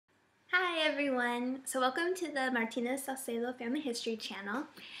everyone! So welcome to the Martinez Saucedo Family History channel.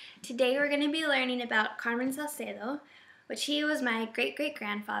 Today we're going to be learning about Carmen Saucedo, which he was my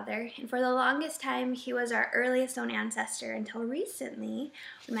great-great-grandfather, and for the longest time he was our earliest known ancestor until recently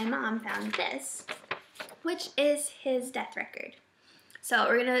when my mom found this, which is his death record. So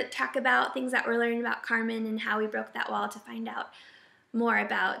we're going to talk about things that we're learning about Carmen and how we broke that wall to find out more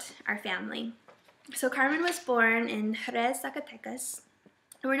about our family. So Carmen was born in Jerez, Zacatecas.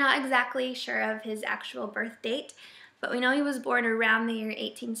 We're not exactly sure of his actual birth date, but we know he was born around the year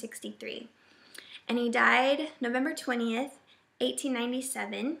 1863. And he died November 20th,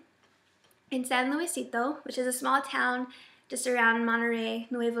 1897 in San Luisito, which is a small town just around Monterrey,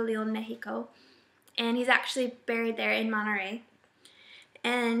 Nuevo Leon, Mexico. And he's actually buried there in Monterrey.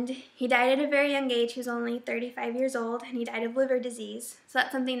 And he died at a very young age. He was only 35 years old, and he died of liver disease. So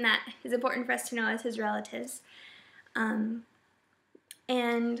that's something that is important for us to know as his relatives.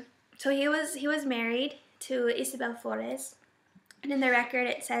 And so he was married to Isabel Flores, and in the record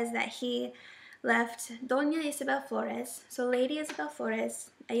it says that he left Doña Isabel Flores, so Lady Isabel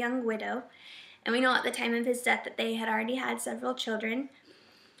Flores, a young widow, and we know at the time of his death that they had already had several children,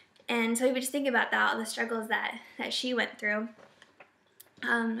 and so we would just think about that, all the struggles that she went through.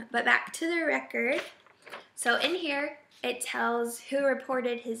 But back to the record, so in here it tells who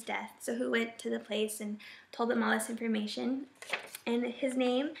reported his death, so who went to the place and told them all this information. And his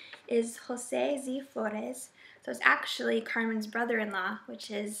name is Jose Z. Flores, so it's actually Carmen's brother-in-law, which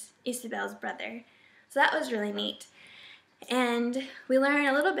is Isabel's brother. So that was really neat. And we learn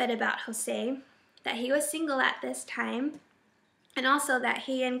a little bit about Jose, that he was single at this time, and also that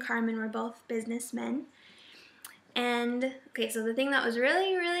he and Carmen were both businessmen. And, okay, so the thing that was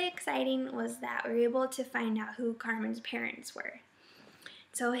really, really exciting was that we were able to find out who Carmen's parents were.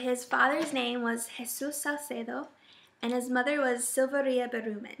 So his father's name was Jesus Saucedo, and his mother was Silveria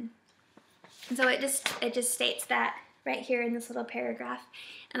Berumen. And so it just states that right here in this little paragraph.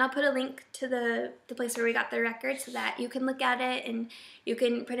 And I'll put a link to the place where we got the record so that you can look at it and you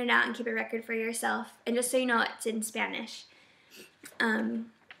can print it out and keep a record for yourself. And just so you know, it's in Spanish. And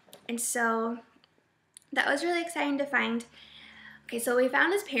so that was really exciting to find. Okay, so we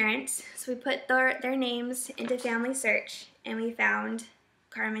found his parents. So we put their names into Family Search, and we found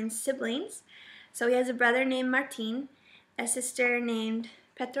Carmen's siblings. So he has a brother named Martin, a sister named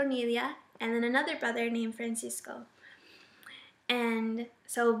Petronilia, and then another brother named Francisco. And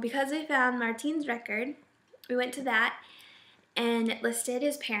so because we found Martin's record, we went to that, and it listed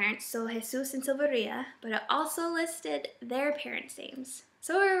his parents, so Jesus and Silveria, but it also listed their parents' names.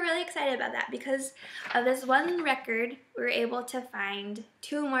 So we were really excited about that. Because of this one record, we were able to find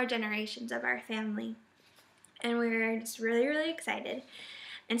 2 more generations of our family. And we were just really, really excited.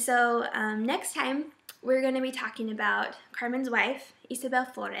 And so next time, we're going to be talking about Carmen's wife, Isabel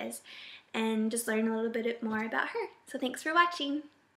Flores, and just learn a little bit more about her. So thanks for watching.